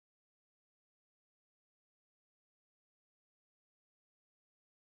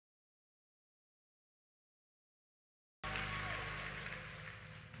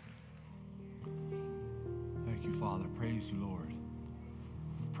praise you, Lord.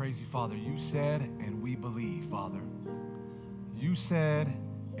 Praise you, Father. You said, and we believe, Father. You said,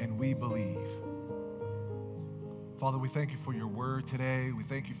 and we believe. Father, we thank you for your word today. We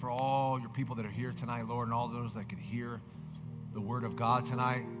thank you for all your people that are here tonight, Lord, and all those that can hear the word of God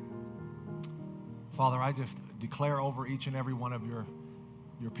tonight. Father, I just declare over each and every one of your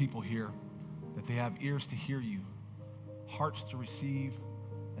people here that they have ears to hear you, hearts to receive,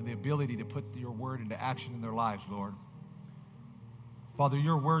 and the ability to put your word into action in their lives, Lord. Father,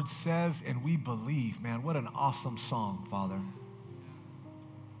 your word says, and we believe. Man, what an awesome song, Father.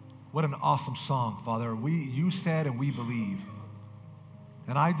 What an awesome song, Father. You said, and we believe.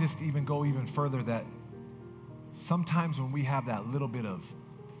 And I just even go even further that sometimes when we have that little bit of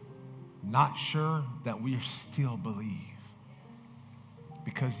not sure, that we still believe.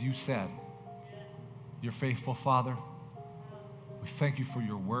 Because you said, you're faithful, Father. We thank you for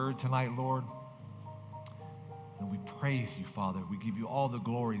your word tonight, Lord. And we praise you, Father. We give you all the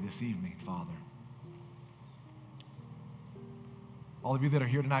glory this evening, Father. All of you that are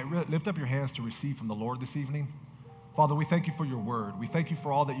here tonight, lift up your hands to receive from the Lord this evening. Father, we thank you for your word. We thank you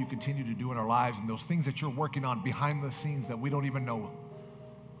for all that you continue to do in our lives and those things that you're working on behind the scenes that we don't even know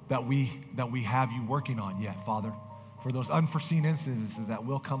that we have you working on yet, Father. For those unforeseen incidences that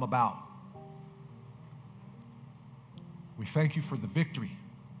will come about. We thank you for the victory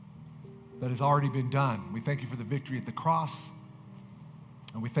that has already been done. We thank you for the victory at the cross.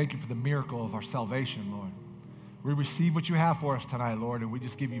 And we thank you for the miracle of our salvation, Lord. We receive what you have for us tonight, Lord, and we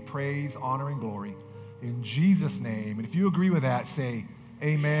just give you praise, honor, and glory in Jesus' name. And if you agree with that, say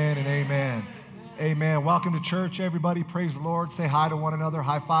amen and amen. Amen. Welcome to church, everybody. Praise the Lord. Say hi to one another.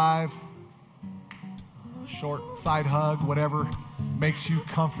 High five. Short side hug, whatever makes you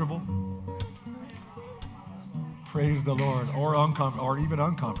comfortable. Praise the Lord. Or even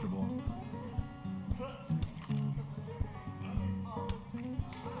uncomfortable.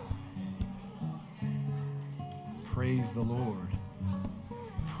 Praise the Lord.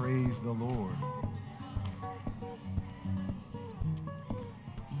 Praise the Lord.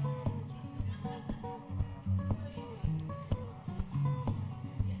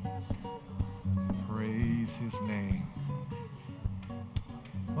 Praise his name.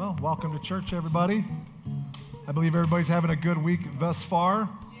 Well, welcome to church, everybody. I believe everybody's having a good week thus far.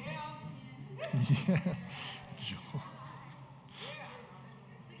 Yeah.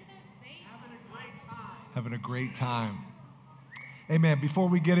 Having a great time. Amen. Before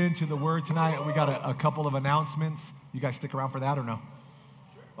we get into the word tonight, we got a couple of announcements. You guys stick around for that or no?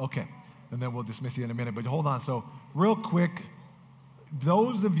 Okay. And then we'll dismiss you in a minute. But hold on. So real quick,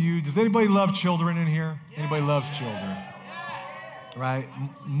 those of you, does anybody love children in here? Anybody loves children? Right?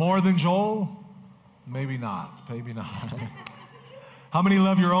 More than Joel? Maybe not. Maybe not. How many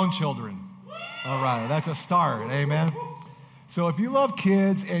love your own children? All right. That's a start. Amen. So if you love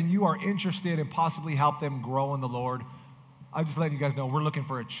kids and you are interested in possibly help them grow in the Lord, I'm just letting you guys know we're looking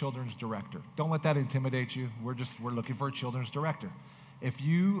for a children's director. Don't let that intimidate you. We're looking for a children's director. If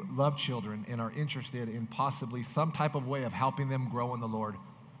you love children and are interested in possibly some type of way of helping them grow in the Lord,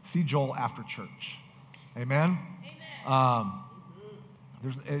 see Joel after church. Amen? Amen.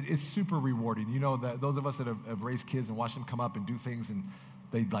 It's super rewarding. You know, that those of us that have raised kids and watched them come up and do things and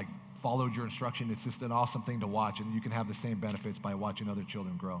they followed your instruction, it's just an awesome thing to watch, and you can have the same benefits by watching other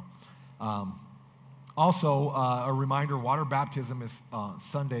children grow. Also, a reminder, water baptism is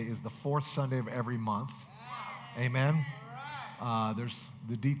Sunday is the fourth Sunday of every month. Amen. There's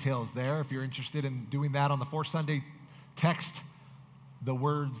the details there. If you're interested in doing that on the fourth Sunday, text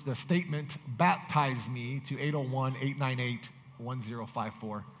the statement, baptize me, to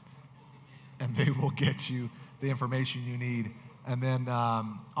 801-898-1054, and they will get you the information you need. And then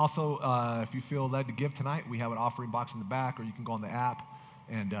also, if you feel led to give tonight, we have an offering box in the back, or you can go on the app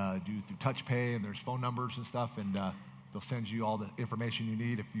and do through Touch Pay, and there's phone numbers and stuff, and they'll send you all the information you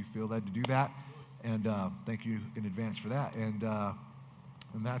need if you feel led to do that. And thank you in advance for that. And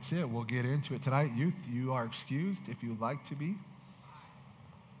that's it. We'll get into it tonight. Youth, you are excused if you'd like to be.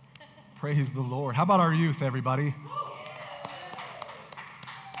 Praise the Lord. How about our youth, everybody?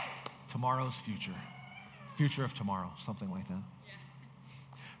 Tomorrow's future. Future of tomorrow, something like that. Yeah.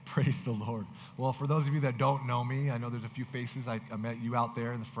 Praise the Lord. Well, for those of you that don't know me, I know there's a few faces. I met you out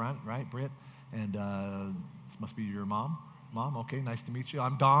there in the front, right, Britt? And this must be your mom. Mom, okay, nice to meet you.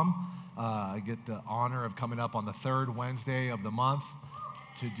 I'm Dom. I get the honor of coming up on the third Wednesday of the month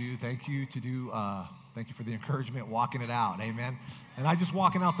thank you for the encouragement, walking it out, amen? And I just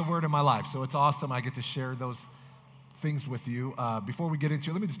walking out the word in my life, so it's awesome. I get to share those things with you. Before we get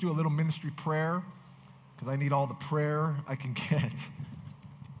into it, let me just do a little ministry prayer, because I need all the prayer I can get.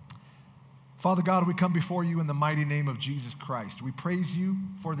 Father God, we come before you in the mighty name of Jesus Christ. We praise you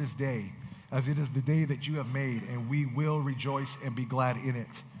for this day, as it is the day that you have made, and we will rejoice and be glad in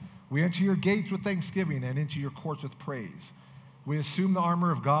it. We enter your gates with thanksgiving and into your courts with praise. We assume the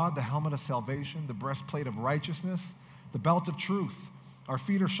armor of God, the helmet of salvation, the breastplate of righteousness, the belt of truth. Our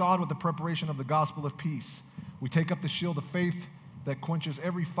feet are shod with the preparation of the gospel of peace. We take up the shield of faith that quenches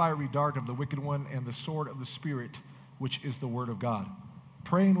every fiery dart of the wicked one, and the sword of the Spirit, which is the word of God.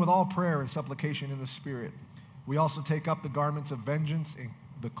 Praying with all prayer and supplication in the Spirit. We also take up the garments of vengeance and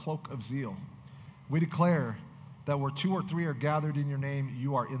the cloak of zeal. We declare that where 2 or 3 are gathered in your name,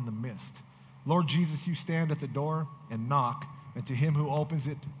 you are in the midst. Lord Jesus, you stand at the door and knock, and to him who opens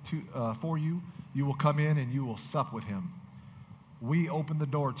it for you, you will come in and you will sup with him. We open the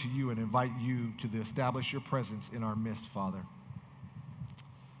door to you and invite you to establish your presence in our midst, Father.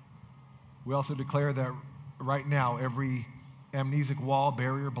 We also declare that right now, every amnesic wall,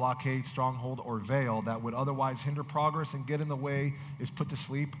 barrier, blockade, stronghold, or veil that would otherwise hinder progress and get in the way is put to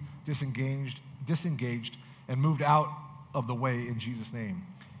sleep, disengaged, and moved out of the way in Jesus' name.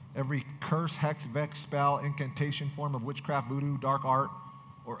 Every curse, hex, vex, spell, incantation, form of witchcraft, voodoo, dark art,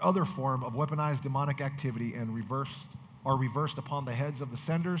 or other form of weaponized demonic activity and reversed upon the heads of the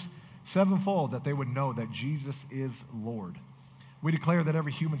senders sevenfold, that they would know that Jesus is Lord. We declare that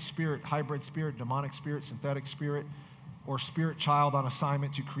every human spirit, hybrid spirit, demonic spirit, synthetic spirit, or spirit child on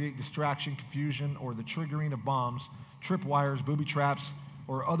assignment to create distraction, confusion, or the triggering of bombs, tripwires, booby traps,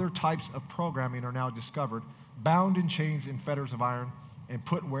 or other types of programming are now discovered, bound in chains and fetters of iron, and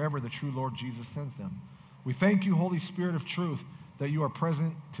put wherever the true Lord Jesus sends them. We thank you, Holy Spirit of truth, that you are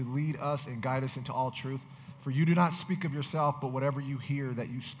present to lead us and guide us into all truth. For you do not speak of yourself, but whatever you hear, that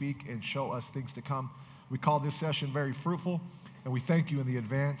you speak and show us things to come. We call this session very fruitful, and we thank you in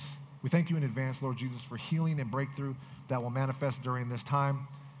advance. We thank you in advance, Lord Jesus, for healing and breakthrough that will manifest during this time.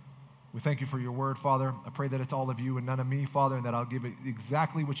 We thank you for your word, Father. I pray that it's all of you and none of me, Father, and that I'll give it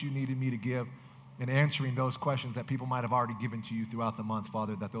exactly what you needed me to give, and answering those questions that people might have already given to you throughout the month,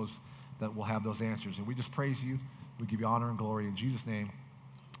 Father, that will have those answers. And we just praise you. We give you honor and glory in Jesus' name.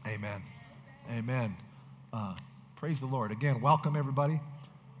 Amen. Amen. Praise the Lord. Again, welcome everybody.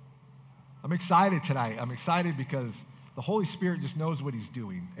 I'm excited tonight. I'm excited because the Holy Spirit just knows what he's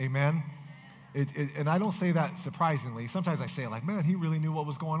doing. Amen. And I don't say that surprisingly. Sometimes I say it like, man, he really knew what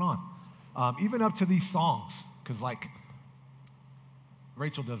was going on. Even up to these songs, because like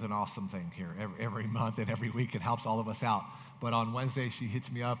Rachel does an awesome thing here every month and every week. It helps all of us out. But on Wednesday, she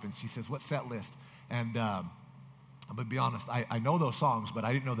hits me up and she says, what set list? And I'm going to be honest, I know those songs, but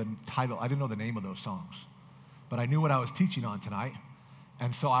I didn't know the title. I didn't know the name of those songs. But I knew what I was teaching on tonight.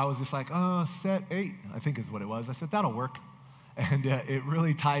 And so I was just like, set 8, I think is what it was. I said, that'll work. And it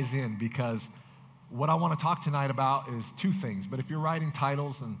really ties in, because what I want to talk tonight about is 2 things. But if you're writing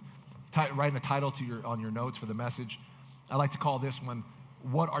titles and writing a title on your notes for the message, I like to call this one,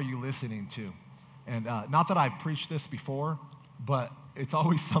 What Are You Listening To? And not that I've preached this before, but it's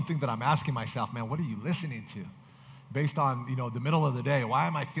always something that I'm asking myself, man, what are you listening to? Based on, the middle of the day, why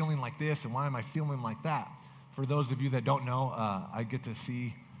am I feeling like this and why am I feeling like that? For those of you that don't know, I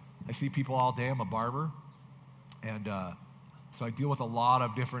see people all day. I'm a barber. And so I deal with a lot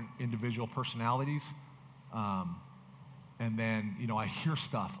of different individual personalities. And then, I hear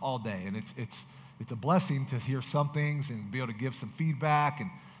stuff all day. And it's a blessing to hear some things and be able to give some feedback and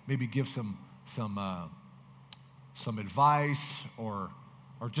maybe give some advice or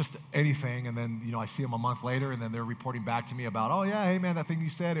just anything. And then, I see them a month later and then they're reporting back to me about, oh yeah, hey man, that thing you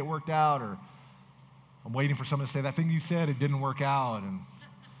said, it worked out. Or I'm waiting for someone to say, that thing you said, it didn't work out, and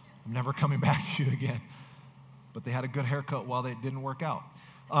I'm never coming back to you again. But they had a good haircut while it didn't work out.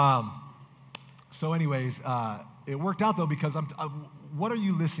 So anyways, it worked out though, because what are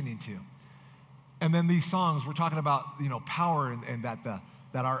you listening to? And then these songs, we're talking about, power and that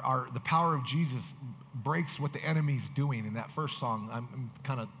the power of Jesus breaks what the enemy's doing. In that first song, I'm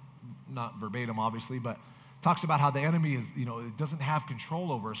kind of not verbatim, obviously, but talks about how the enemy is, it doesn't have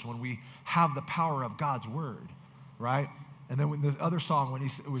control over us when we have the power of God's word, right? And then when the other song,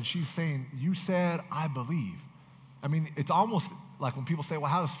 when she's saying, you said, I believe. I mean, it's almost like when people say, well,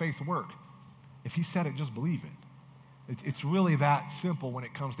 how does faith work? If he said it, just believe it. It's really that simple when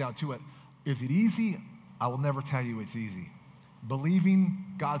it comes down to it. Is it easy? I will never tell you it's easy.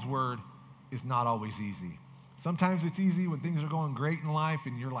 Believing God's word is not always easy. Sometimes it's easy when things are going great in life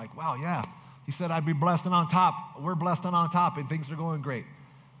and you're like, wow, yeah, he said I'd be blessed and on top. We're blessed and on top and things are going great.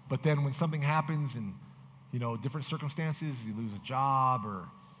 But then when something happens and, different circumstances, you lose a job or,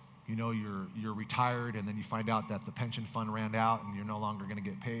 you're retired and then you find out that the pension fund ran out and you're no longer going to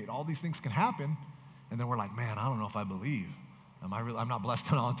get paid. All these things can happen. And then we're like, man, I don't know if I believe. I'm not blessed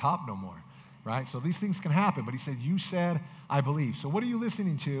and on top no more. right? So these things can happen, but he said, you said, I believe. So what are you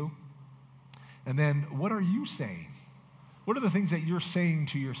listening to? And then what are you saying? What are the things that you're saying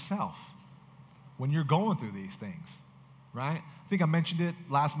to yourself when you're going through these things, right? I think I mentioned it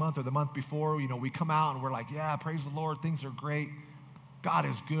last month or the month before. We come out and we're like, yeah, praise the Lord, things are great. God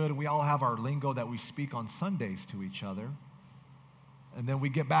is good. We all have our lingo that we speak on Sundays to each other. And then we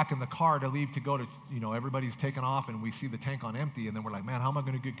get back in the car to leave to go to, everybody's taken off and we see the tank on empty. And then we're like, man, how am I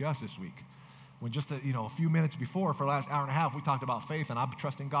going to get gas this week? When just a few minutes before, for the last hour and a half, we talked about faith and I'm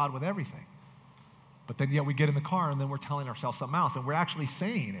trusting God with everything. But then yet we get in the car and then we're telling ourselves something else and we're actually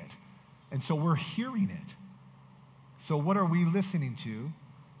saying it. And so we're hearing it. So what are we listening to?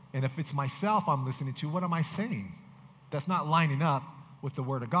 And if it's myself I'm listening to, what am I saying? That's not lining up with the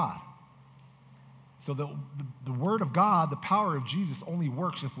Word of God. So the Word of God, the power of Jesus only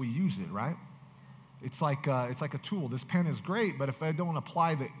works if we use it, right? It's like a tool. This pen is great, but if I don't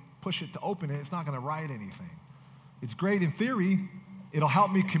push it to open it, it's not going to write anything. It's great in theory. It'll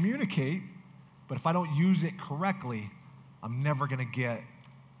help me communicate, but if I don't use it correctly, I'm never going to get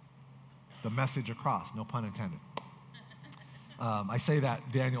the message across. No pun intended. I say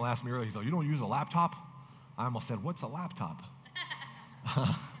that. Daniel asked me earlier, he's like, you don't use a laptop? I almost said, what's a laptop?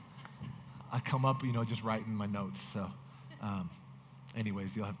 I come up, just writing my notes. So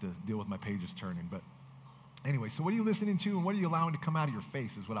anyways, you'll have to deal with my pages turning. But anyway, so what are you listening to and what are you allowing to come out of your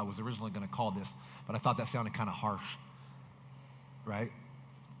face is what I was originally going to call this. But I thought that sounded kind of harsh, right?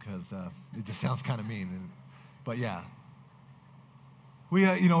 Because it just sounds kind of mean. But yeah. We,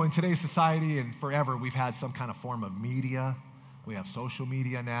 in today's society and forever, we've had some kind of form of media. We have social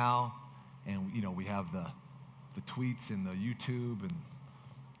media now. And, we have the tweets and the YouTube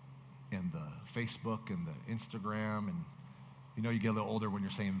and the Facebook and the Instagram. And, you get a little older when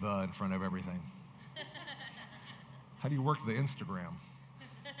you're saying the in front of everything. How do you work the Instagram?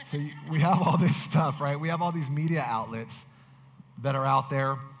 So we have all this stuff, right? We have all these media outlets that are out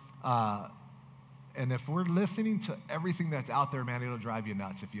there. And if we're listening to everything that's out there, man, it'll drive you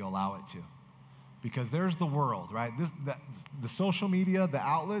nuts if you allow it to. Because there's the world, right? The social media, the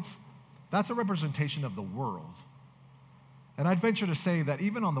outlets, that's a representation of the world. And I'd venture to say that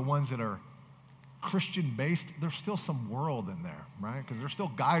even on the ones that are Christian-based, there's still some world in there, right? Because there's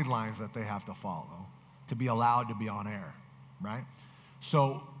still guidelines that they have to follow to be allowed to be on air, right?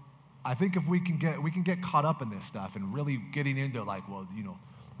 So I think if we can get caught up in this stuff and really getting into like, well,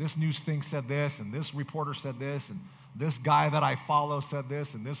 this news thing said this, and this reporter said this, and this guy that I follow said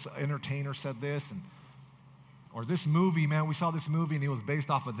this, and this entertainer said this, or this movie, man, we saw this movie and it was based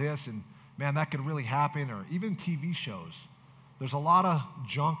off of this, and man, that could really happen, or even TV shows. There's a lot of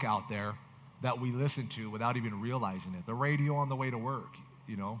junk out there that we listen to without even realizing it. The radio on the way to work,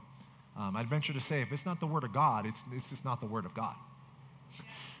 I'd venture to say if it's not the Word of God, it's just not the Word of God.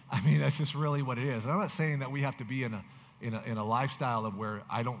 I mean, that's just really what it is. And I'm not saying that we have to be in a lifestyle of where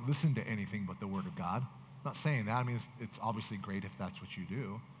I don't listen to anything but the Word of God. I'm not saying that. I mean, it's obviously great if that's what you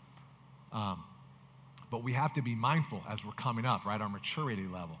do. But we have to be mindful as we're coming up, right, our maturity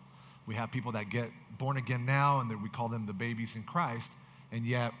level. We have people that get born again now, and we call them the babies in Christ, and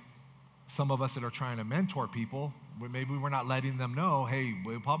yet some of us that are trying to mentor people, maybe we're not letting them know, hey,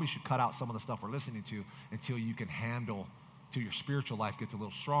 we probably should cut out some of the stuff we're listening to until you can handle, till your spiritual life gets a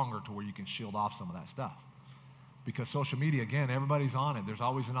little stronger to where you can shield off some of that stuff. Because social media, again, everybody's on it. There's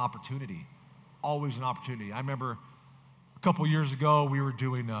always an opportunity. Always an opportunity. I remember a couple years ago, we were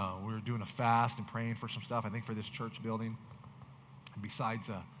doing a fast and praying for some stuff, I think for this church building. And besides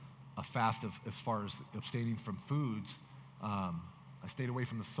a fast as far as abstaining from foods, I stayed away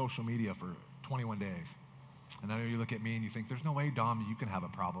from the social media for 21 days. And I know you look at me and you think, there's no way, Dom, you can have a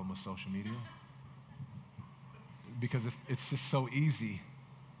problem with social media. Because it's just so easy.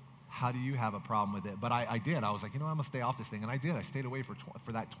 How do you have a problem with it? But I did. I was like, I'm going to stay off this thing. And I did. I stayed away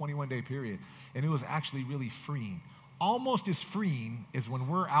for that 21-day period. And it was actually really freeing. Almost as freeing as when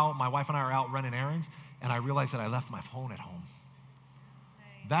we're out, my wife and I are out running errands, and I realized that I left my phone at home.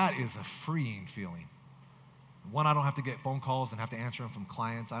 That is a freeing feeling. One, I don't have to get phone calls and have to answer them from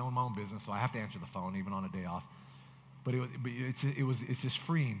clients. I own my own business, so I have to answer the phone even on a day off. But it's just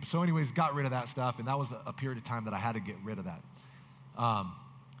freeing. So anyways, got rid of that stuff, and that was a period of time that I had to get rid of that.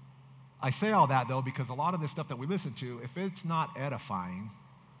 I say all that, though, because a lot of this stuff that we listen to, if it's not edifying,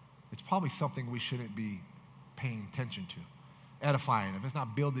 it's probably something we shouldn't be paying attention to. Edifying, if it's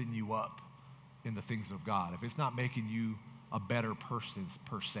not building you up in the things of God, if it's not making you a better person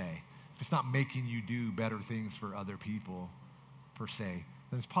per se, if it's not making you do better things for other people per se,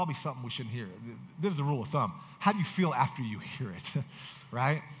 then it's probably something we shouldn't hear. This is the rule of thumb. How do you feel after you hear it,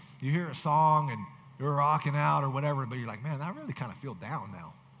 right? You hear a song and you're rocking out or whatever, but you're like, man, I really kind of feel down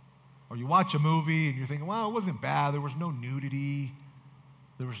now. Or you watch a movie and you're thinking, well, it wasn't bad. There was no nudity.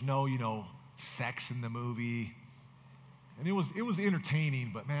 There was no, sex in the movie. And it was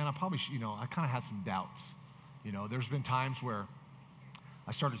entertaining, but man, I probably I kind of had some doubts. There's been times where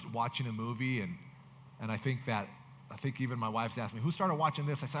I started watching a movie and I think even my wife's asked me, who started watching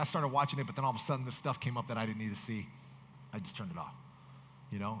this? I said, I started watching it, but then all of a sudden this stuff came up that I didn't need to see. I just turned it off,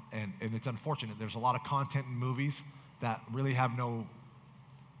 and it's unfortunate. There's a lot of content in movies that really have no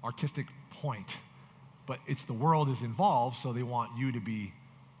artistic point, but it's the world is involved, so they want you to be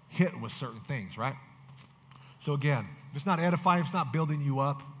hit with certain things, right? So again, if it's not edifying, if it's not building you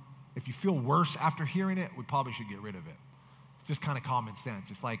up, if you feel worse after hearing it, we probably should get rid of it. It's just kind of common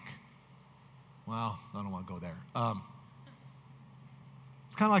sense. It's like, well, I don't want to go there.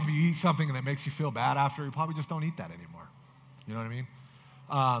 It's kind of like if you eat something that makes you feel bad after, you probably just don't eat that anymore. You know what I mean?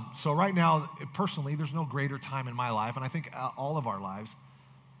 So right now, personally, there's no greater time in my life, and I think all of our lives,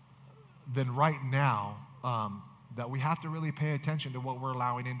 than right now that we have to really pay attention to what we're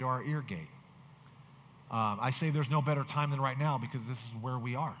allowing into our ear gate. I say there's no better time than right now because this is where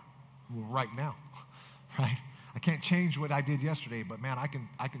we are right now, right? I can't change what I did yesterday, but man, I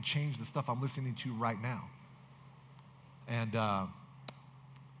can change the stuff I'm listening to right now. And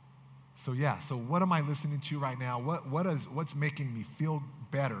so what am I listening to right now? What's making me feel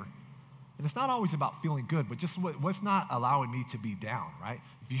better? And it's not always about feeling good, but just what's not allowing me to be down, right?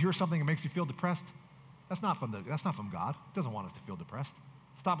 If you hear something that makes you feel depressed, that's not from God. He doesn't want us to feel depressed.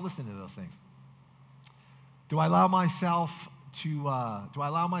 Stop listening to those things. Do I allow myself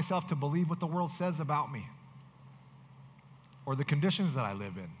to believe what the world says about me or the conditions that I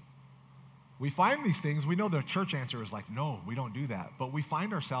live in? We find these things. We know the church answer is like, no, we don't do that. But we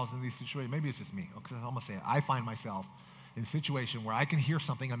find ourselves in these situations. Maybe it's just me. Okay, I'm going to say it. I find myself in a situation where I can hear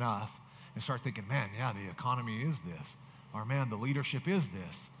something enough and start thinking, man, yeah, the economy is this. Or, man, the leadership is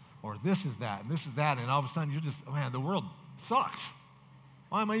this. Or this is that, and this is that. And all of a sudden, you're just, man, the world sucks.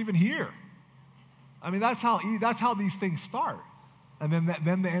 Why am I even here? I mean, that's how these things start. And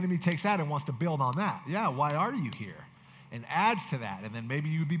then the enemy takes that and wants to build on that. Yeah, why are you here? And adds to that. And then maybe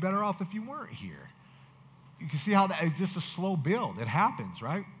you'd be better off if you weren't here. You can see how it's just a slow build. It happens,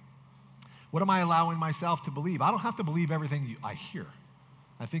 right? What am I allowing myself to believe? I don't have to believe everything I hear.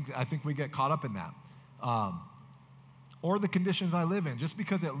 I think we get caught up in that. Or the conditions I live in. Just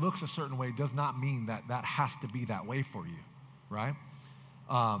because it looks a certain way does not mean that has to be that way for you, right?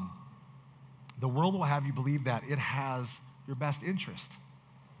 The world will have you believe that it has your best interest,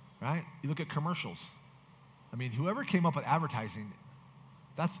 right? You look at commercials. I mean, whoever came up with advertising,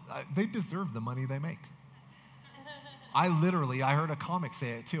 they deserve the money they make. I heard a comic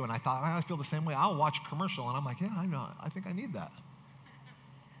say it too, and I thought, I feel the same way. I'll watch a commercial, and I'm like, yeah, I know. I think I need that.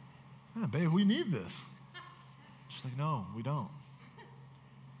 Yeah, babe, we need this. She's like, no, we don't.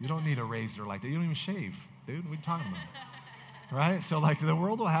 You don't need a razor like that. You don't even shave, dude. What are you talking about? Right? So like the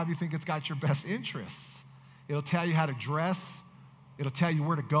world will have you think it's got your best interests. It'll tell you how to dress. It'll tell you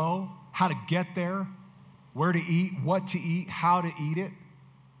where to go, how to get there, where to eat, what to eat, how to eat it,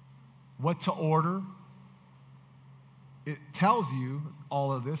 what to order. It tells you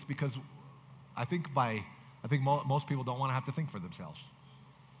all of this because I think most people don't want to have to think for themselves.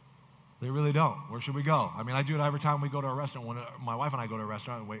 They really don't. Where should we go? I mean, I do it every time we go to a restaurant. When my wife and I go to a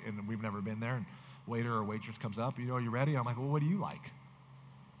restaurant and we've never been there, and waiter or waitress comes up, are you ready? I'm like, well, what do you like?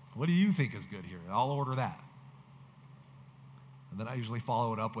 What do you think is good here? And I'll order that. And then I usually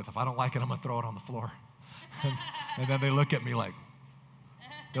follow it up with, if I don't like it, I'm going to throw it on the floor. and then they look at me like,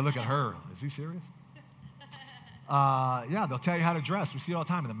 they look at her. Is he serious? Yeah, they'll tell you how to dress. We see it all the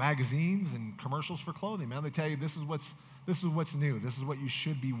time in the magazines and commercials for clothing, man. They tell you this is what's new. This is what you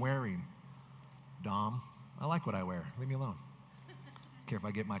should be wearing. Dom, I like what I wear. Leave me alone. Care if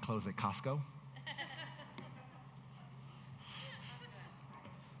I get my clothes at Costco?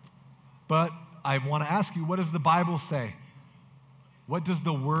 But I want to ask you, what does the Bible say? What does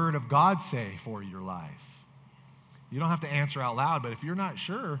the Word of God say for your life? You don't have to answer out loud, but if you're not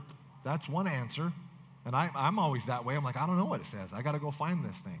sure, that's one answer. And I'm always that way. I'm like, I don't know what it says. I got to go find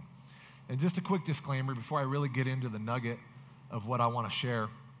this thing. And just a quick disclaimer before I really get into the nugget of what I want to share.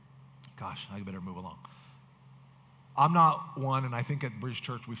 Gosh, I better move along. I'm not one, and I think at Bridge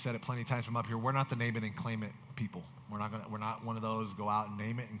Church we've said it plenty of times from up here, we're not the name it and claim it people. We're not one of those go out and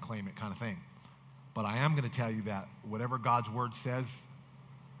name it and claim it kind of thing. But I am going to tell you that whatever God's word says,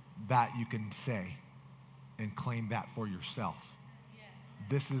 that you can say and claim that for yourself. Yes.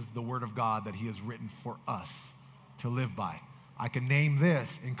 This is the word of God that he has written for us to live by. I can name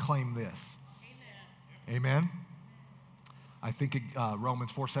this and claim this. Amen? I think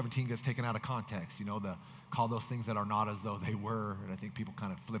Romans 4:17 gets taken out of context. You know, the call those things that are not as though they were. And I think people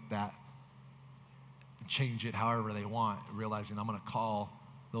kind of flip that and change it however they want, realizing I'm going to call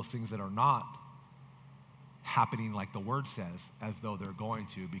those things that are not happening like the word says as though they're going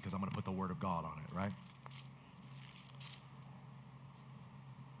to, because I'm going to put the word of God on it, right?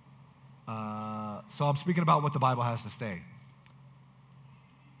 So I'm speaking about what the Bible has to say.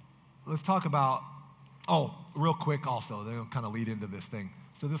 Let's talk about, real quick also, they'll kind of lead into this thing.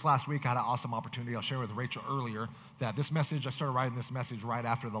 So this last week I had an awesome opportunity. I'll share with Rachel earlier that this message, I started writing this message right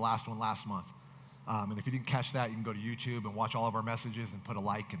after the last one last month. And if you didn't catch that, you can go to YouTube and watch all of our messages and put a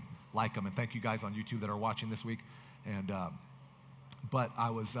like them. And thank you guys on YouTube that are watching this week. And but I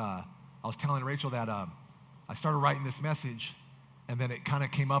was telling Rachel that I started writing this message, and then it kind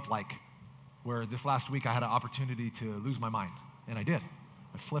of came up like where this last week I had an opportunity to lose my mind, and I did.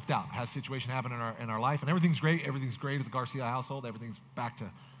 I flipped out. I had a situation happen in our life, and everything's great. Everything's great at the Garcia household. Everything's back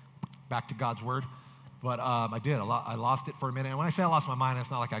to God's word. But I did. I lost it for a minute. And when I say I lost my mind, it's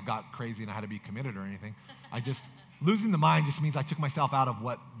not like I got crazy and I had to be committed or anything. Losing the mind just means I took myself out of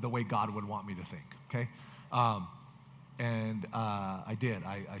the way God would want me to think, okay? I did.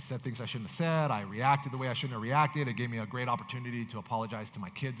 I said things I shouldn't have said. I reacted the way I shouldn't have reacted. It gave me a great opportunity to apologize to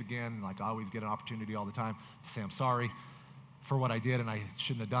my kids again. Like I always get an opportunity all the time to say I'm sorry for what I did, and I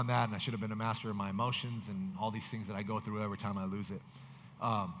shouldn't have done that, and I should have been a master of my emotions and all these things that I go through every time I lose it.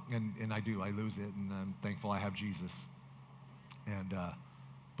 And I do. I lose it, and I'm thankful I have Jesus.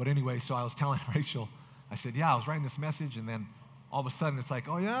 But anyway, so I was telling Rachel, I said, yeah, I was writing this message, and then all of a sudden it's like,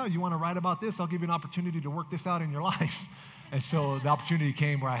 oh yeah, you want to write about this? I'll give you an opportunity to work this out in your life. And so the opportunity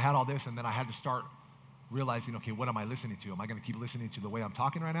came where I had all this, and then I had to start realizing, okay, what am I listening to? Am I going to keep listening to the way I'm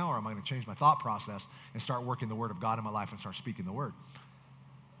talking right now, or am I going to change my thought process and start working the word of God in my life and start speaking the word?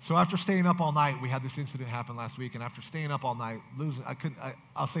 So after staying up all night, we had this incident happen last week, and after staying up all night,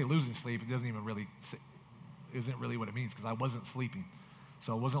 I'll say losing sleep. It isn't really what it means, because I wasn't sleeping.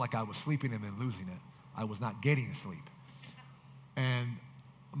 So it wasn't like I was sleeping and then losing it. I was not getting sleep. And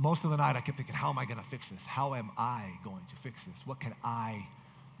most of the night I kept thinking, how am I going to fix this? How am I going to fix this? What can I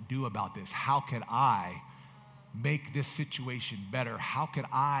do about this? How can I make this situation better? How could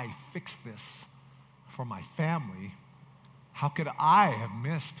I fix this for my family? How could I have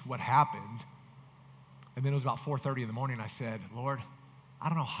missed what happened? And then it was about 4:30 in the morning. I said, Lord, I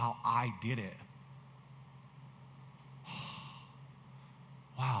don't know how I did it.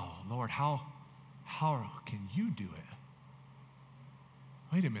 Wow, Lord, how can you do it?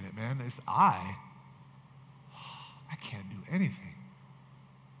 Wait a minute, man, it's I can't do anything.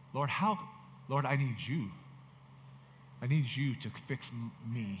 Lord, I need you. I need you to fix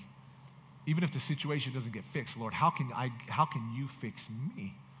me. Even if the situation doesn't get fixed, Lord, how can you fix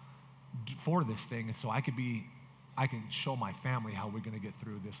me for this thing? And so I can show my family how we're going to get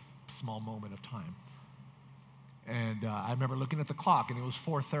through this small moment of time. And I remember looking at the clock, and it was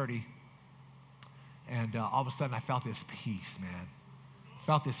 4:30. And all of a sudden, I felt this peace, man.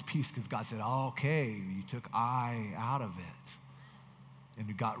 Felt this peace because God said, oh, okay, you took I out of it. And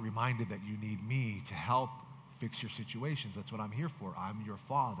you got reminded that you need me to help fix your situations. That's what I'm here for. I'm your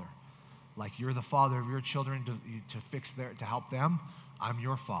father. Like you're the father of your children to help them, I'm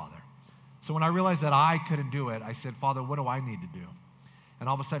your father. So when I realized that I couldn't do it, I said, Father, what do I need to do? And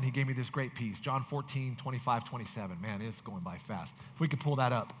all of a sudden, he gave me this great peace. John 14, 25, 27. Man, it's going by fast. If we could pull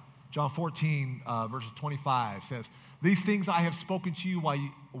that up. John 14, verses 25 says, these things I have spoken to you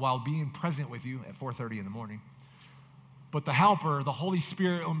while being present with you at 4:30 in the morning. But the Helper, the Holy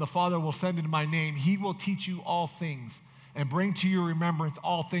Spirit, whom the Father will send in my name, he will teach you all things and bring to your remembrance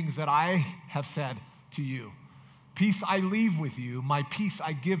all things that I have said to you. Peace I leave with you, my peace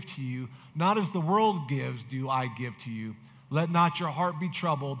I give to you. Not as the world gives do I give to you. Let not your heart be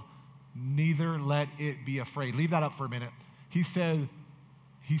troubled, neither let it be afraid. Leave that up for a minute. He said,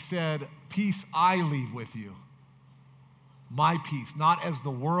 peace I leave with you. My peace, not as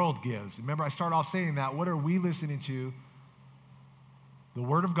the world gives. Remember, I started off saying that. What are we listening to? The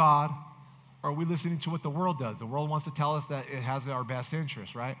Word of God, or are we listening to what the world does? The world wants to tell us that it has our best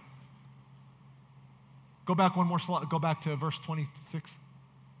interest, right? Go back one more slide. Go back to verse 26.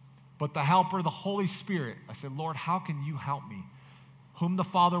 But the Helper, the Holy Spirit, I said, Lord, how can you help me? Whom the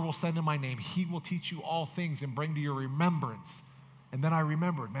Father will send in my name, he will teach you all things and bring to your remembrance. And then I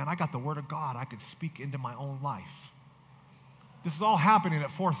remembered, man, I got the Word of God. I could speak into my own life. This is all happening at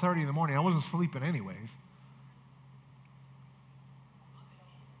 4:30 in the morning. I wasn't sleeping anyways.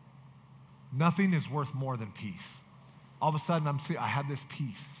 Nothing is worth more than peace. All of a sudden, I had this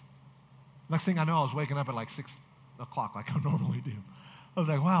peace. Next thing I know, I was waking up at like 6 o'clock like I normally do. I was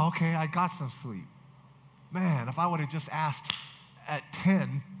like, wow, okay, I got some sleep. Man, if I would have just asked at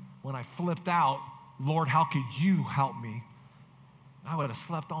 10 when I flipped out, Lord, how could you help me? I would have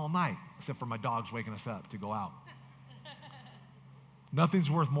slept all night, except for my dogs waking us up to go out. Nothing's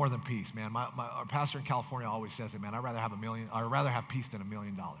worth more than peace, man. Our pastor in California always says it, man. I'd rather have peace than $1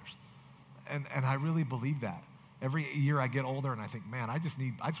 million. And I really believe that. Every year I get older and I think, man, I just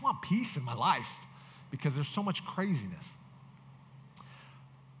want peace in my life because there's so much craziness.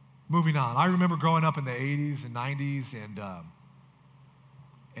 Moving on. I remember growing up in the 80s and 90s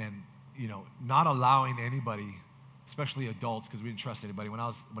and not allowing anybody, especially adults, because we didn't trust anybody. When I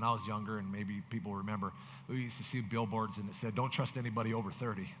was younger, and maybe people remember, we used to see billboards and it said, "Don't trust anybody over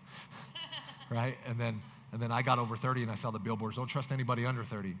 30," right? And then I got over 30 and I saw the billboards, "Don't trust anybody under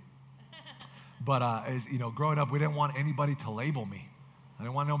 30." But growing up, we didn't want anybody to label me. I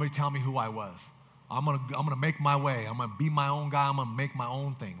didn't want nobody to tell me who I was. I'm gonna make my way. I'm gonna be my own guy. I'm gonna make my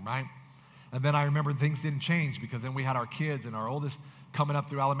own thing, right? And then I remember things didn't change because then we had our kids and our oldest coming up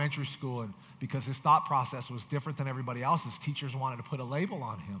through elementary school, and because his thought process was different than everybody else's, teachers wanted to put a label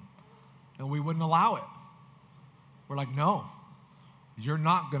on him, and we wouldn't allow it. We're like, no, you're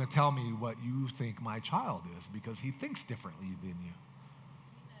not going to tell me what you think my child is because he thinks differently than you,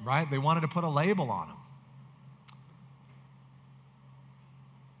 right? They wanted to put a label on him.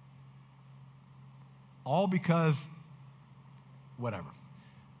 All because whatever.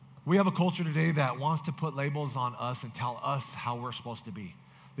 We have a culture today that wants to put labels on us and tell us how we're supposed to be.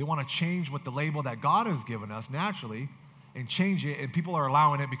 They want to change what the label that God has given us naturally and change it, and people are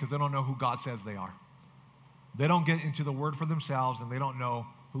allowing it because they don't know who God says they are. They don't get into the Word for themselves, and they don't know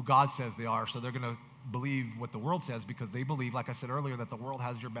who God says they are, so they're going to believe what the world says because they believe, like I said earlier, that the world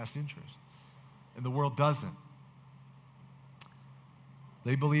has your best interest, and the world doesn't.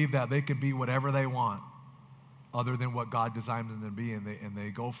 They believe that they can be whatever they want other than what God designed them to be, and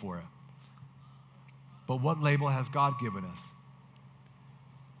they go for it. But what label has God given us?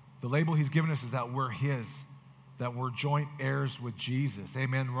 The label he's given us is that we're his, that we're joint heirs with Jesus.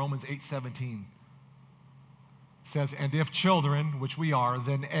 Amen. Romans 8:17 says, "And if children, which we are,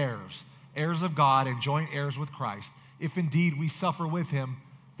 then heirs, heirs of God and joint heirs with Christ, if indeed we suffer with him,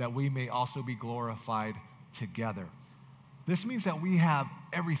 that we may also be glorified together." This means that we have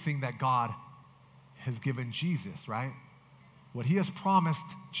everything that God has given Jesus, right? What he has promised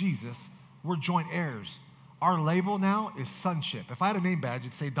Jesus, we're joint heirs. Our label now is sonship. If I had a name badge,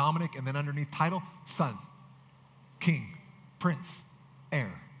 it'd say Dominic, and then underneath title, son, king, prince,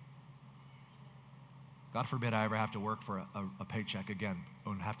 heir. God forbid I ever have to work for a paycheck again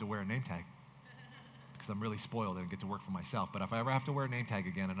and have to wear a name tag because I'm really spoiled and get to work for myself. But if I ever have to wear a name tag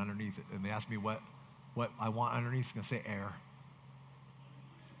again and underneath it, and they ask me what I want underneath, it's going to say heir.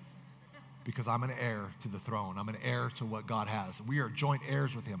 Because I'm an heir to the throne. I'm an heir to what God has. We are joint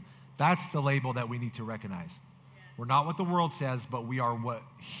heirs with him. That's the label that we need to recognize. Yeah. We're not what the world says, but we are what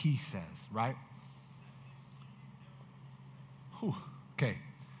he says, right? Whew. Okay.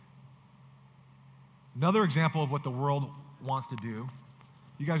 Another example of what the world wants to do.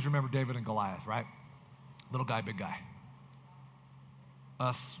 You guys remember David and Goliath, right? Little guy, big guy.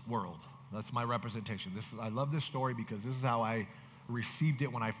 Us world. That's my representation. I love this story because this is how I received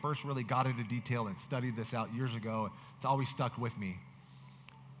it when I first really got into detail and studied this out years ago. It's always stuck with me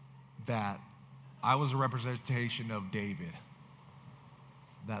that I was a representation of David,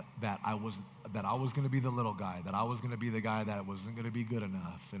 that I was going to be the little guy, that I was going to be the guy that wasn't going to be good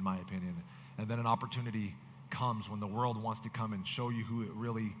enough, in my opinion. And then an opportunity comes when the world wants to come and show you who it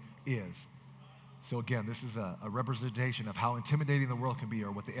really is. So again, this is a representation of how intimidating the world can be,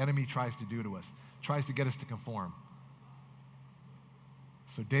 or what the enemy tries to do to us, tries to get us to conform.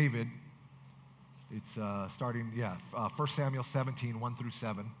 So David, it's 1 Samuel 17,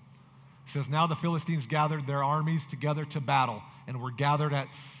 1-7. It says, "Now the Philistines gathered their armies together to battle and were gathered at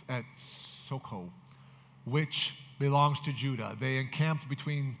Socoh, which belongs to Judah. They encamped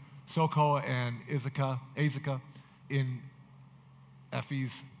between Socoh and Azekah in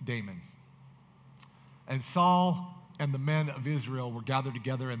Ephes Dammim. And Saul and the men of Israel were gathered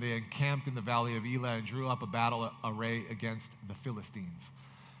together, and they encamped in the valley of Elah and drew up a battle array against the Philistines.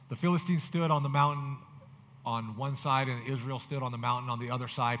 The Philistines stood on the mountain on one side, and Israel stood on the mountain on the other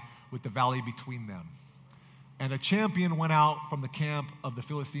side, with the valley between them. And a champion went out from the camp of the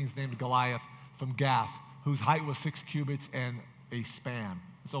Philistines named Goliath from Gath, whose height was 6 cubits and a span."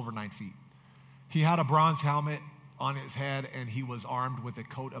 It's over 9 feet. "He had a bronze helmet on his head, and he was armed with a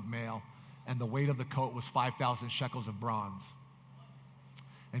coat of mail, and the weight of the coat was 5,000 shekels of bronze.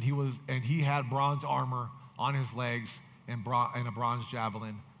 And he had bronze armor on his legs and a bronze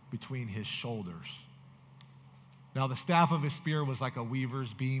javelin between his shoulders. Now the staff of his spear was like a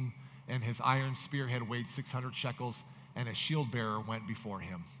weaver's beam, and his iron spearhead weighed 600 shekels, and a shield bearer went before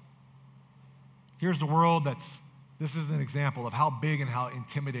him." Here's the world this is an example of how big and how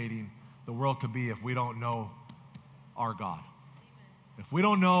intimidating the world can be if we don't know our God. If we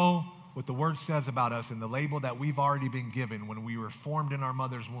don't know what the Word says about us and the label that we've already been given when we were formed in our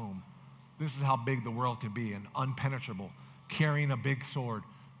mother's womb, this is how big the world can be, and unpenetrable, carrying a big sword,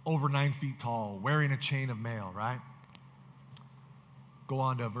 over 9 feet tall, wearing a chain of mail, right? Go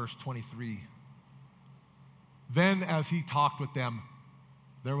on to verse 23. Then as he talked with them,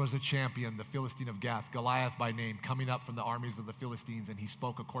 there was a champion, the Philistine of Gath, Goliath by name, coming up from the armies of the Philistines, and he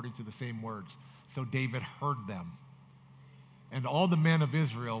spoke according to the same words. So David heard them. And all the men of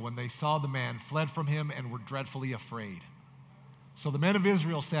Israel, when they saw the man, fled from him and were dreadfully afraid. So the men of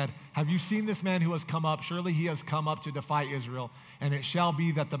Israel said, have you seen this man who has come up? Surely he has come up to defy Israel. And it shall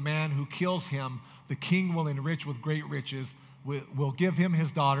be that the man who kills him, the king will enrich with great riches, will give him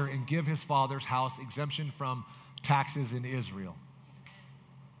his daughter and give his father's house exemption from taxes in Israel.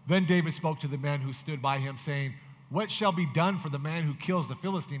 Then David spoke to the men who stood by him, saying, what shall be done for the man who kills the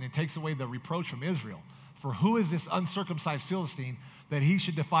Philistine and takes away the reproach from Israel? For who is this uncircumcised Philistine that he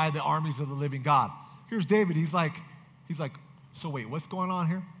should defy the armies of the living God? Here's David. He's like, so wait, what's going on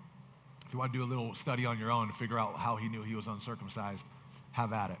here? If you want to do a little study on your own to figure out how he knew he was uncircumcised,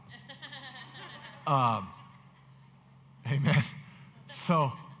 have at it. Amen.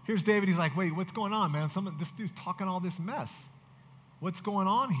 So here's David. He's like, wait, what's going on, man? This dude's talking all this mess. What's going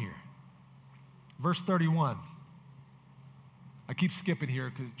on here? Verse 31. I keep skipping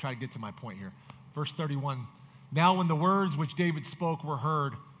here to try to get to my point here. Verse 31. Now when the words which David spoke were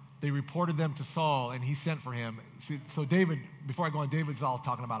heard, they reported them to Saul, and he sent for him. See, so David, before I go on, David's all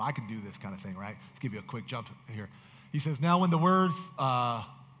talking about, I can do this kind of thing, right? Let's give you a quick jump here. He says, now when the words, so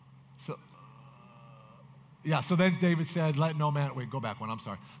then David said, let no man, wait, go back one, I'm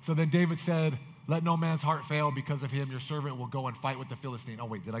sorry. So then David said, let no man's heart fail because of him. Your servant will go and fight with the Philistine. Oh,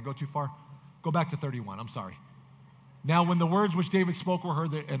 wait, did I go too far? Go back to 31, I'm sorry. Now when the words which David spoke were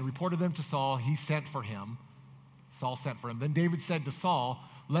heard and reported them to Saul, he sent for him. Saul sent for him. Then David said to Saul,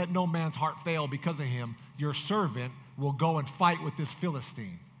 let no man's heart fail because of him. Your servant will go and fight with this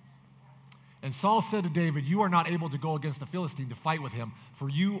Philistine. And Saul said to David, you are not able to go against the Philistine to fight with him, for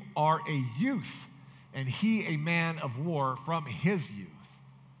you are a youth, and he a man of war from his youth.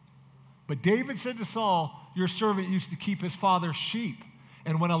 But David said to Saul, your servant used to keep his father's sheep,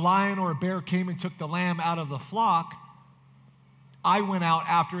 and when a lion or a bear came and took the lamb out of the flock, I went out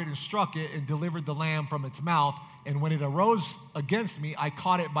after it and struck it and delivered the lamb from its mouth. And when it arose against me, I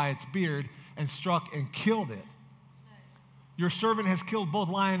caught it by its beard and struck and killed it. Your servant has killed both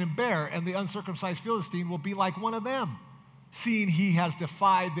lion and bear, and the uncircumcised Philistine will be like one of them, seeing he has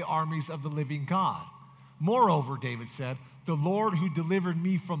defied the armies of the living God. Moreover, David said, the Lord who delivered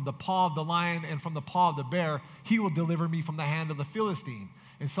me from the paw of the lion and from the paw of the bear, he will deliver me from the hand of the Philistine.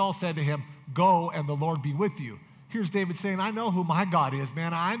 And Saul said to him, go, and the Lord be with you. Here's David saying, I know who my God is,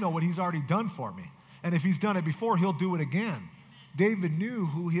 man. I know what he's already done for me. And if he's done it before, he'll do it again. David knew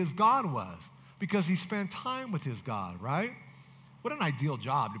who his God was because he spent time with his God, right? What an ideal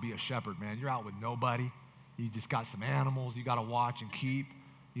job to be a shepherd, man. You're out with nobody. You just got some animals you got to watch and keep.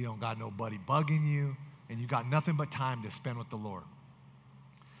 You don't got nobody bugging you, and you got nothing but time to spend with the Lord.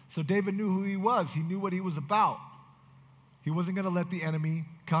 So David knew who he was. He knew what he was about. He wasn't going to let the enemy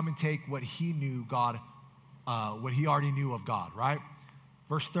come and take what he knew God, what he already knew of God, right?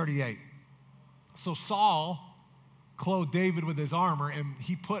 Verse 38. So Saul clothed David with his armor, and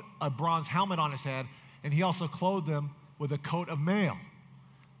he put a bronze helmet on his head, and he also clothed him with a coat of mail.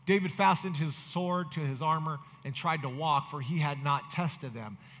 David fastened his sword to his armor and tried to walk, for he had not tested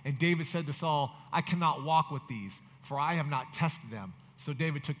them. And David said to Saul, I cannot walk with these, for I have not tested them. So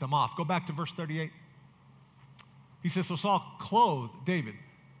David took them off. Go back to verse 38. He says, so Saul clothed David.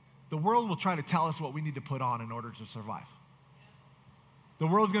 The world will try to tell us what we need to put on in order to survive. The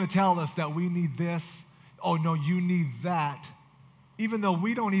world's going to tell us that we need this. Oh, no, you need that. Even though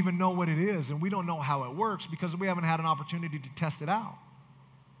we don't even know what it is and we don't know how it works because we haven't had an opportunity to test it out.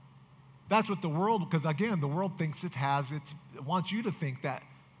 That's what the world, because again, the world thinks it wants you to think that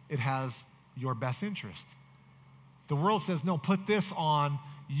it has your best interest. The world says, no, put this on,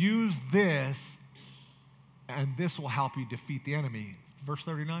 use this, and this will help you defeat the enemy. Verse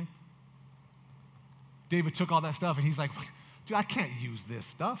 39. David took all that stuff and he's like, dude, I can't use this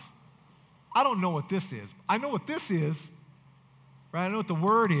stuff. I don't know what this is. I know what this is, right? I know what the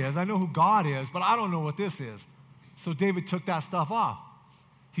word is. I know who God is, but I don't know what this is. So David took that stuff off.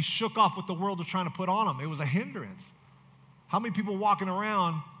 He shook off what the world was trying to put on him. It was a hindrance. How many people walking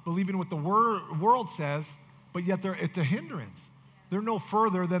around believing what the world says, but yet it's a hindrance? They're no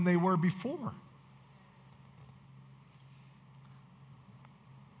further than they were before.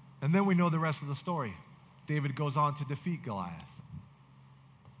 And then we know the rest of the story. David goes on to defeat Goliath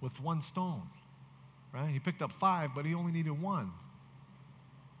with one stone, right? He picked up 5, but he only needed 1.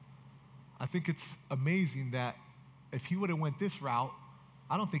 I think it's amazing that if he would have went this route,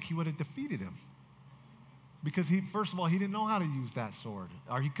 I don't think he would have defeated him. Because first of all, he didn't know how to use that sword.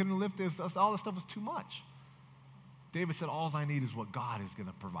 Or he couldn't lift this. All this stuff was too much. David said, all I need is what God is going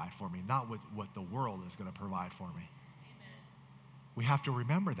to provide for me, not what the world is going to provide for me. Amen. We have to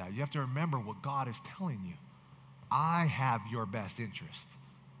remember that. You have to remember what God is telling you. I have your best interest.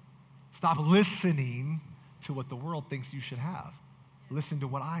 Stop listening to what the world thinks you should have. Listen to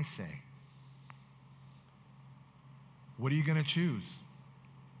what I say. What are you going to choose?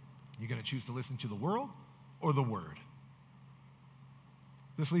 You going to choose to listen to the world or the word?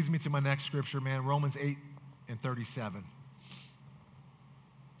 This leads me to my next scripture, man, Romans 8:37.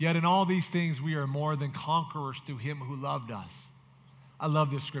 Yet in all these things we are more than conquerors through him who loved us. I love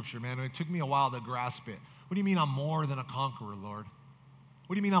this scripture, man. It took me a while to grasp it. What do you mean I'm more than a conqueror, Lord?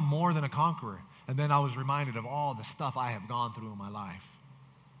 What do you mean I'm more than a conqueror? And then I was reminded of all the stuff I have gone through in my life.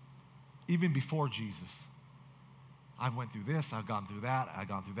 Even before Jesus. I went through this, I've gone through that,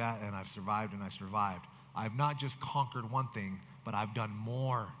 and I've survived and I survived. I've not just conquered one thing, but I've done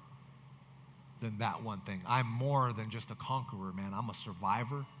more than that one thing. I'm more than just a conqueror, man. I'm a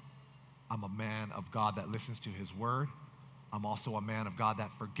survivor. I'm a man of God that listens to his word. I'm also a man of God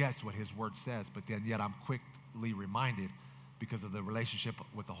that forgets what his word says, but then yet I'm quickly reminded because of the relationship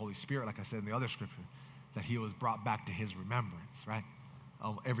with the Holy Spirit, like I said in the other scripture, that he was brought back to his remembrance, right?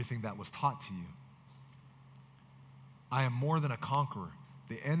 Of everything that was taught to you. I am more than a conqueror.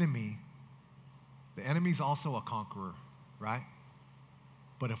 The enemy's also a conqueror, right?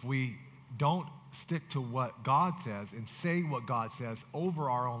 But if we don't stick to what God says and say what God says over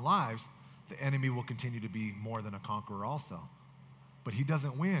our own lives, the enemy will continue to be more than a conqueror also. But he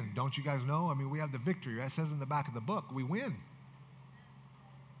doesn't win. Don't you guys know? I mean, we have the victory. Right? It says in the back of the book, we win.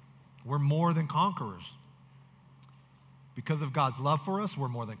 We're more than conquerors. Because of God's love for us, we're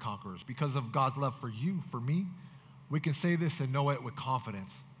more than conquerors. Because of God's love for you, for me, we can say this and know it with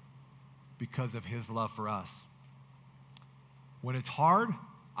confidence because of his love for us. When it's hard,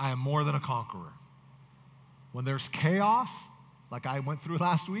 I am more than a conqueror. When there's chaos, like I went through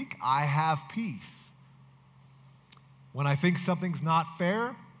last week, I have peace. When I think something's not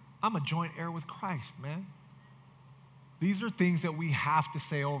fair, I'm a joint heir with Christ, man. These are things that we have to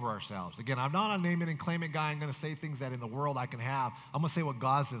say over ourselves. Again, I'm not a name it and claim it guy. I'm going to say things that in the world I can have. I'm going to say what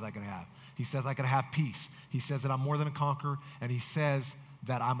God says I can have. He says I can have peace. He says that I'm more than a conqueror, and he says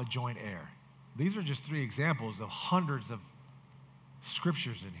that I'm a joint heir. These are just 3 examples of hundreds of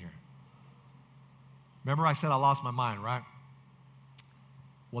scriptures in here. Remember I said I lost my mind, right?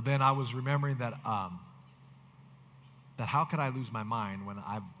 Well, then I was remembering that how could I lose my mind when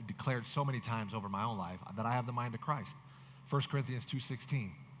I've declared so many times over my own life that I have the mind of Christ? 1 Corinthians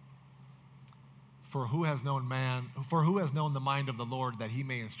 2:16. For who has known the mind of the Lord that he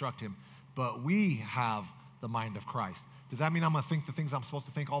may instruct him? But we have the mind of Christ. Does that mean I'm going to think the things I'm supposed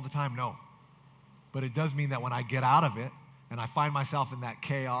to think all the time? No. But it does mean that when I get out of it and I find myself in that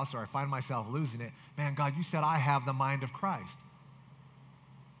chaos or I find myself losing it, man, God, you said I have the mind of Christ.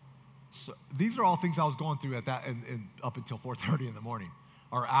 So these are all things I was going through at that and up until 4:30 in the morning,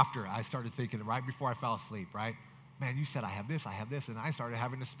 or after I started thinking, right before I fell asleep, right? Man, you said I have this, and I started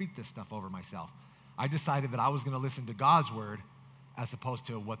having to speak this stuff over myself. I decided that I was going to listen to God's word as opposed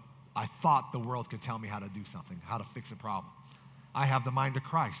to what I thought the world could tell me how to do something, how to fix a problem. I have the mind of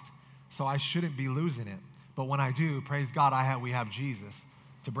Christ, so I shouldn't be losing it. But when I do, praise God, we have Jesus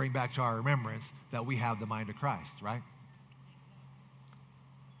to bring back to our remembrance that we have the mind of Christ, right?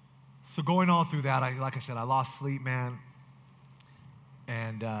 So going all through that, like I said, I lost sleep, man.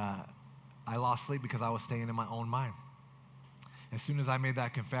 And I lost sleep because I was staying in my own mind. As soon as I made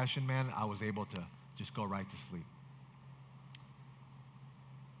that confession, man, I was able to just go right to sleep.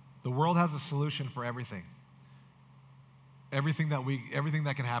 The world has a solution for everything. Everything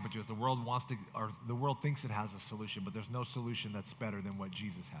that can happen to us, the world thinks it has a solution, but there's no solution that's better than what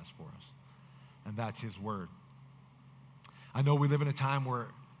Jesus has for us. And that's his word. I know we live in a time where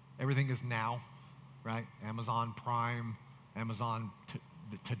everything is now, right? Amazon Prime, Amazon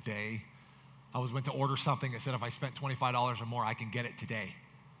Today. I went to order something that said if I spent $25 or more, I can get it today.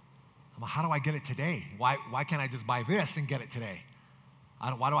 I'm like, how do I get it today? Why can't I just buy this and get it today?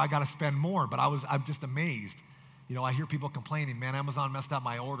 Why do I got to spend more? But I'm just amazed. You know, I hear people complaining, man, Amazon messed up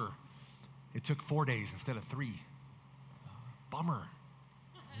my order. It took 4 days instead of 3. Bummer,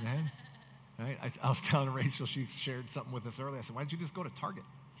 man. Right? I was telling Rachel, she shared something with us earlier. I said, why don't you just go to Target?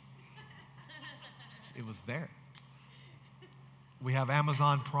 It was there. We have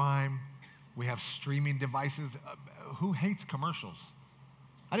Amazon Prime. We have streaming devices. Who hates commercials?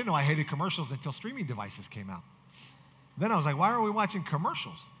 I didn't know I hated commercials until streaming devices came out. Then I was like, why are we watching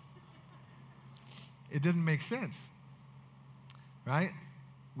commercials? It didn't make sense, right?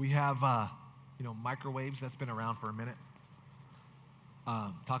 We have, microwaves. That's been around for a minute.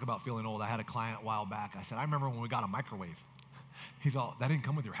 Talk about feeling old. I had a client a while back. I said, I remember when we got a microwave. He's all, that didn't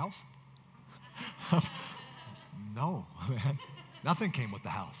come with your house? No, man. Nothing came with the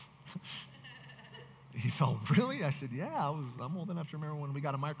house. He's all, really? I said, yeah, I'm old enough to remember when we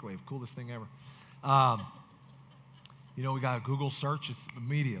got a microwave. Coolest thing ever. We got a Google search. It's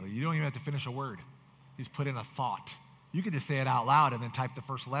immediately. You don't even have to finish a word. You just put in a thought. You can just say it out loud and then type the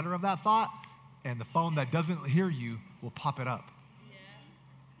first letter of that thought, and the phone that doesn't hear you will pop it up. Yeah.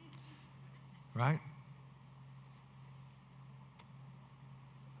 Right?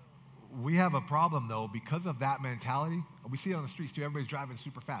 We have a problem, though, because of that mentality. We see it on the streets, too. Everybody's driving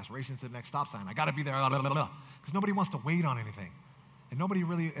super fast, racing to the next stop sign. I got to be there, because nobody wants to wait on anything. And nobody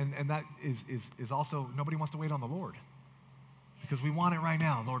really, and that is also, nobody wants to wait on the Lord. Because we want it right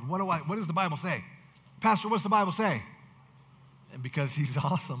now. Lord, what does the Bible say? Pastor, what's the Bible say? And because he's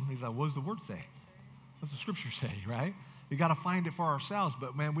awesome, he's like, what does the word say? What's the scripture say, right? We got to find it for ourselves.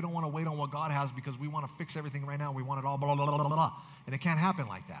 But, man, we don't want to wait on what God has because we want to fix everything right now. We want it all, blah, blah, blah, blah, blah. And it can't happen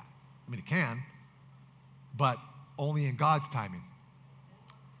like that. I mean, it can, but only in God's timing.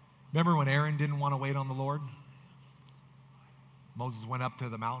 Remember when Aaron didn't want to wait on the Lord? Moses went up to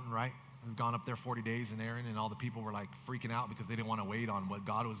the mountain, right? He's gone up there 40 days, and Aaron and all the people were like freaking out because they didn't want to wait on what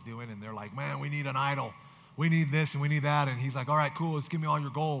God was doing. And they're like, man, we need an idol. We need this and we need that. And he's like, all right, cool, let's give me all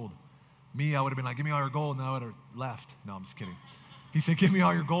your gold. Me, I would have been like, give me all your gold, and I would have left. No, I'm just kidding. He said, give me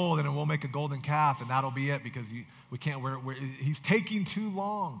all your gold, and then we'll make a golden calf, and that'll be it because we can't, he's taking too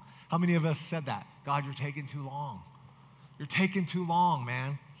long. How many of us said that? God, you're taking too long. You're taking too long,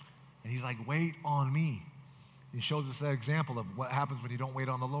 man. And he's like, wait on me. He shows us that example of what happens when you don't wait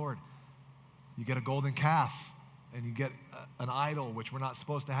on the Lord. You get a golden calf, and you get an idol, which we're not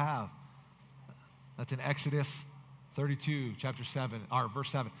supposed to have. That's in Exodus 32, chapter 7, or verse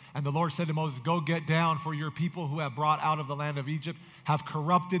 7. And the Lord said to Moses, go get down, for your people who have brought out of the land of Egypt have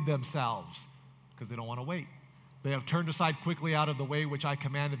corrupted themselves, because they don't want to wait. They have turned aside quickly out of the way which I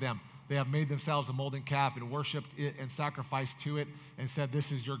commanded them. They have made themselves a molten calf and worshipped it and sacrificed to it and said,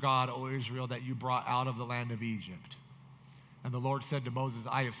 this is your God, O Israel, that you brought out of the land of Egypt. And the Lord said to Moses,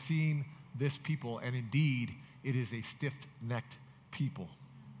 I have seen this people, and indeed it is a stiff-necked people.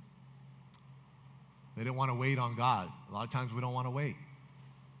 They didn't want to wait on God. A lot of times we don't want to wait.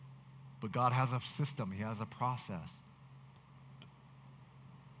 But God has a system. He has a process.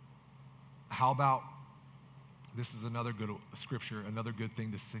 How about, this is another good scripture, another good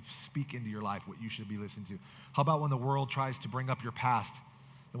thing to speak into your life, what you should be listening to. How about when the world tries to bring up your past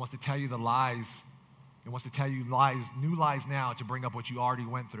and wants to tell you the lies, and wants to tell you lies, new lies now to bring up what you already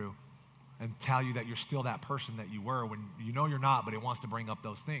went through and tell you that you're still that person that you were when you know you're not, but it wants to bring up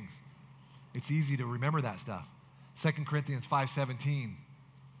those things. It's easy to remember that stuff. 2 Corinthians 5:17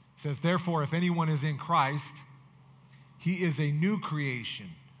 says, therefore, if anyone is in Christ, he is a new creation.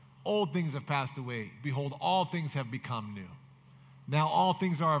 Old things have passed away. Behold, all things have become new. Now all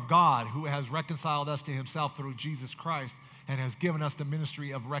things are of God, who has reconciled us to himself through Jesus Christ and has given us the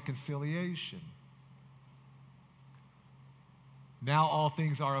ministry of reconciliation. Now all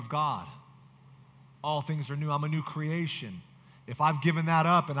things are of God. All things are new. I'm a new creation. If I've given that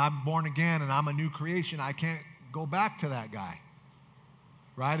up and I'm born again and I'm a new creation, I can't go back to that guy,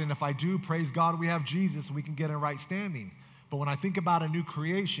 right? And if I do, praise God, we have Jesus, we can get in right standing. But when I think about a new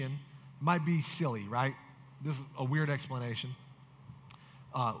creation, it might be silly, right? This is a weird explanation.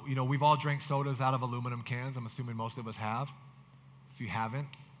 We've all drank sodas out of aluminum cans. I'm assuming most of us have. If you haven't,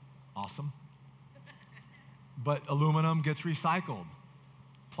 awesome. But aluminum gets recycled.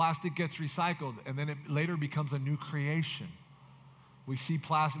 Plastic gets recycled, and then it later becomes a new creation. We see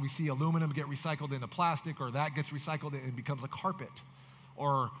aluminum get recycled into plastic, or that gets recycled and becomes a carpet.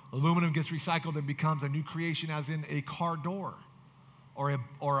 Or aluminum gets recycled and becomes a new creation, as in a car door or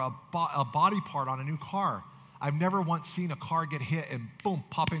a body part on a new car. I've never once seen a car get hit and boom,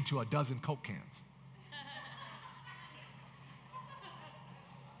 pop into a dozen Coke cans.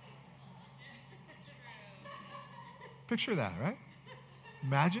 Picture that, right?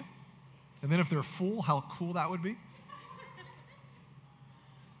 Imagine. And then if they're full, how cool that would be.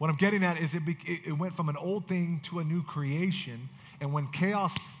 What I'm getting at is it went from an old thing to a new creation, and when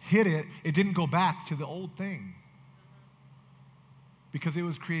chaos hit it, it didn't go back to the old thing because it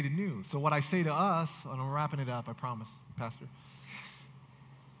was created new. So what I say to us, and I'm wrapping it up, I promise, Pastor,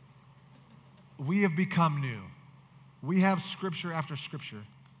 we have become new. We have scripture after scripture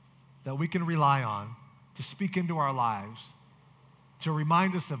that we can rely on to speak into our lives, to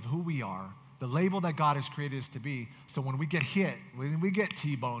remind us of who we are, the label that God has created us to be, so when we get hit, when we get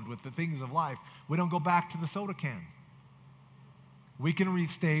T-boned with the things of life, we don't go back to the soda can. We can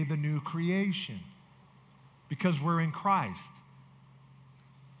stay the new creation because we're in Christ.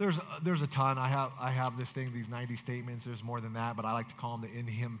 There's a ton. I have this thing, these 90 statements. There's more than that, but I like to call them the in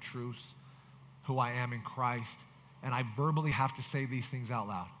him truths, who I am in Christ. And I verbally have to say these things out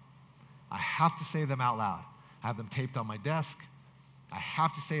loud. I have to say them out loud. I have them taped on my desk. I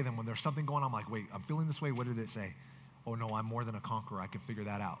have to say them when there's something going on. I'm like, wait, I'm feeling this way. What did it say? Oh, no, I'm more than a conqueror. I can figure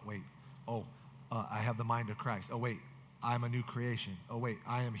that out. Wait, I have the mind of Christ. Oh, wait, I'm a new creation. Oh, wait,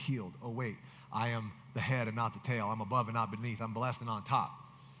 I am healed. Oh, wait, I am the head and not the tail. I'm above and not beneath. I'm blessed and on top.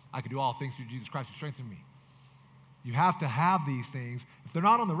 I can do all things through Jesus Christ who strengthens me. You have to have these things. If they're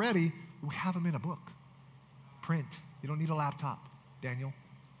not on the ready, we have them in a book. Print. You don't need a laptop, Daniel.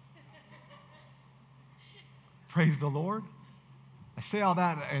 Praise the Lord. I say all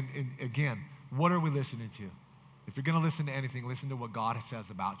that, and again, what are we listening to? If you're going to listen to anything, listen to what God says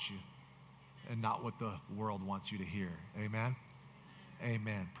about you and not what the world wants you to hear. Amen?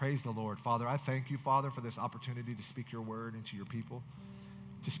 Amen. Praise the Lord. Father, I thank you, Father, for this opportunity to speak your word into your people,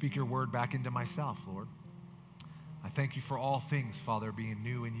 to speak your word back into myself, Lord. I thank you for all things, Father, being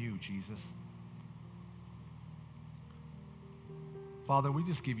new in you, Jesus. Father, we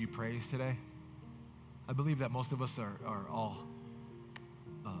just give you praise today. I believe that most of us are all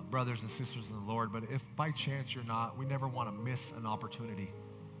brothers and sisters in the Lord, but if by chance you're not, we never want to miss an opportunity.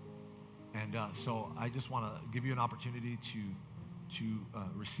 And so I just want to give you an opportunity to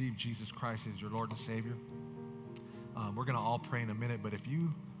receive Jesus Christ as your Lord and Savior. We're going to all pray in a minute, but if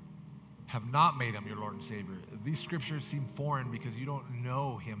you have not made him your Lord and Savior, these scriptures seem foreign because you don't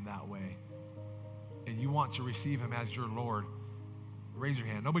know him that way, and you want to receive him as your Lord, raise your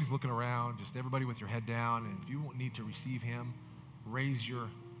hand. Nobody's looking around, just everybody with your head down. And if you need to receive him, raise your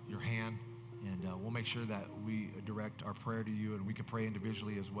hand, and we'll make sure that we direct our prayer to you, and we can pray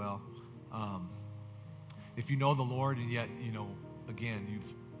individually as well. If you know the Lord and yet, again,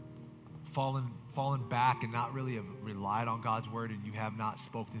 you've fallen back and not really have relied on God's word, and you have not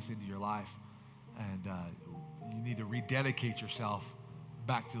spoke this into your life, and you need to rededicate yourself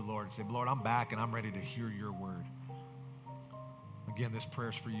back to the Lord and say, Lord, I'm back and I'm ready to hear your word. Again, this prayer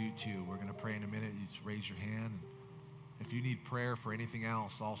is for you too. We're going to pray in a minute. You just raise your hand. If you need prayer for anything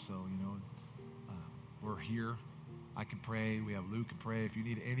else also, we're here. I can pray. We have Luke can pray. If you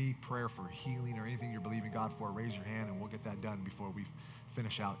need any prayer for healing or anything you're believing God for, raise your hand and we'll get that done before we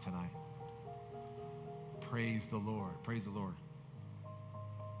finish out tonight. Praise the Lord. Praise the Lord.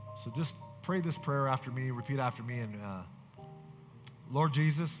 So just pray this prayer after me. Repeat after me. And Lord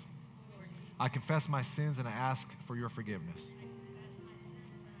Jesus, I confess my sins and I ask for your forgiveness.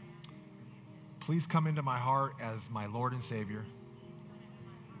 Please come into my heart as my Lord and Savior.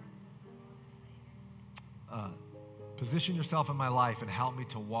 Position yourself in my life and help me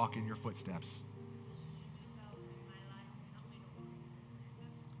to walk in your footsteps.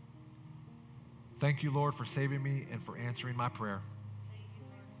 Thank you, Lord, for saving me and for answering my prayer.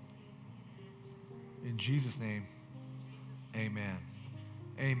 In Jesus' name, amen.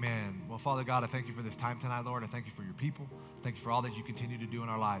 Amen. Well, Father God, I thank you for this time tonight, Lord. I thank you for your people. Thank you for all that you continue to do in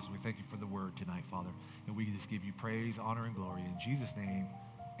our lives. We thank you for the word tonight, Father. And we just give you praise, honor, and glory. In Jesus' name,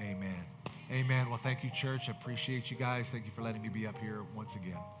 amen. Amen. Well, thank you, church. I appreciate you guys. Thank you for letting me be up here once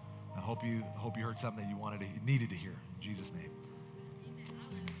again. I hope you heard something that you needed to hear. In Jesus' name.